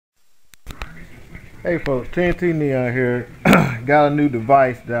Hey folks, TNT Neon here. Got a new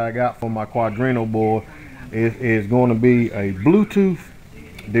device that I got from my Quadrino board. It is going to be a Bluetooth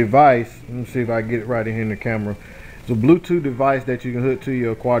device. Let me see if I get it right in here in the camera. It's a Bluetooth device that you can hook to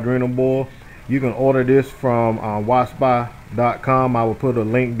your Quadrino board. You can order this from watchspy.com. I will put a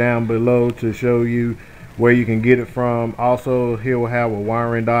link down below to show you where you can get it from. Also, here we'll have a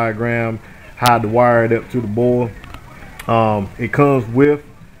wiring diagram, how to wire it up to the board. It comes with,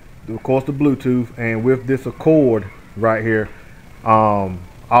 of course, the Bluetooth, and with this Accord right here, all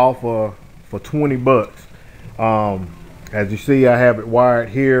for 20 bucks. As you see, I have it wired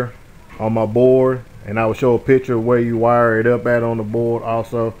here on my board, and I will show a picture of where you wire it up at on the board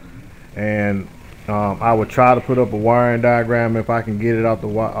also. And I will try to put up a wiring diagram if I can get it off the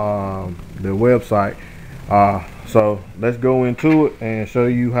website. So let's go into it and show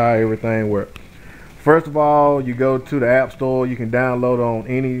you how everything works. First of all, you go to the App Store. You can download on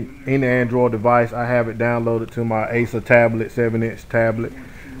any Android device. I have it downloaded to my Acer tablet, 7-inch tablet,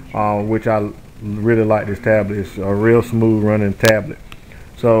 which I really like this tablet. It's a real smooth running tablet.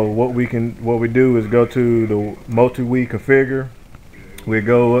 So what we do is go to the multi-wii configure. We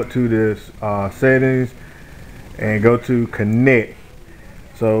go up to this settings and go to connect.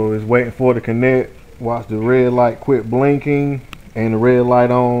 So it's waiting for the connect. Watch the red light quit blinking, and the red light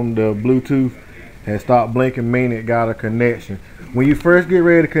on the Bluetooth has stopped blinking, meaning it got a connection. When you first get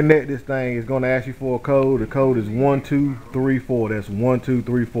ready to connect this thing, it's going to ask you for a code. The code is 1234. That's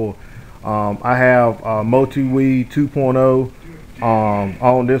 1234. I have multiwii 2.0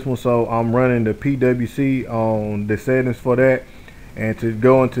 on this one, so I'm running the PWC on the settings for that. And to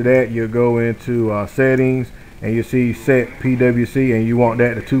go into that, you'll go into settings, and you see set PWC, and you want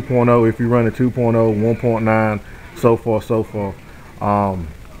that to 2.0. If you run a 2.0, 1.9, so forth, so forth.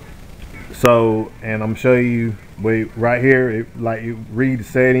 And I'm showing you right here, like you read the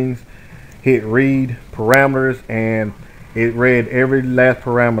settings, hit read parameters, and it read every last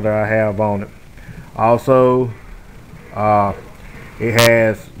parameter I have on it. Also, it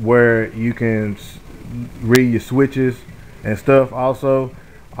has where you can read your switches and stuff. Also,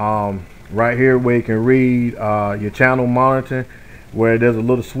 right here where you can read your channel monitoring, where there's a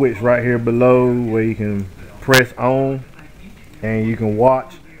little switch right here below where you can press on, and you can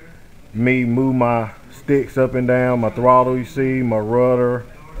watch me move my sticks up and down, my throttle, you see, my rudder,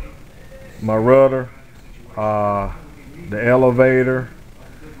 the elevator,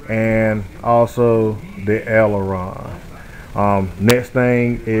 and also the aileron. Next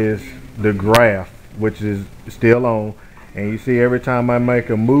thing is the graph, which is still on, and you see every time I make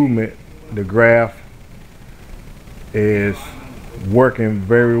a movement, the graph is working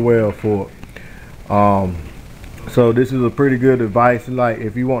very well for it. So this is a pretty good device. Like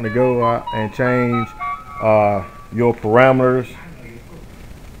if you want to go out and change your parameters,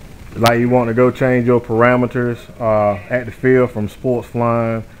 like you want to go change your parameters at the field from sports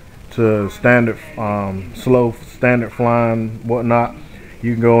flying to standard slow standard flying, whatnot,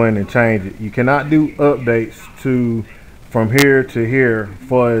 you can go in and change it. You cannot do updates from here to here,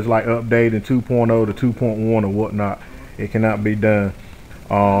 far as like updating 2.0 to 2.1 or whatnot. It cannot be done.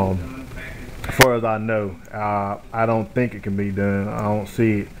 As far as I know, I don't think it can be done. I don't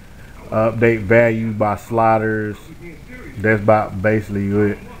see it. Update value by sliders. That's about basically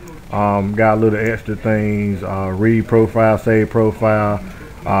it. Got a little extra things. Read profile, save profile,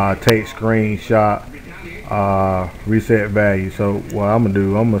 take screenshot, reset value. So what I'm gonna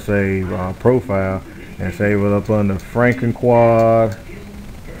do, I'm gonna save profile and save it up under Franken Quad.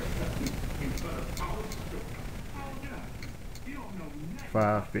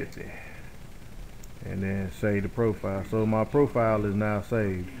 $550. And then save the profile. So my profile is now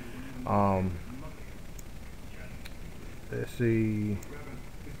saved. Let's see.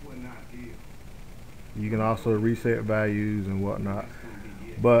 You can also reset values and whatnot.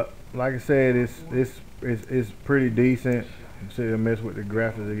 But like I said, it's pretty decent. See, I mess with the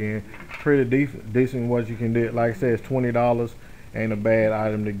graphics again. Pretty decent what you can do. Like I said, it's $20. Ain't a bad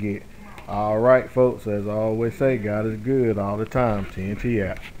item to get. All right, folks. As I always say, God is good all the time. TNT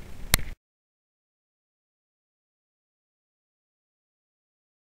out.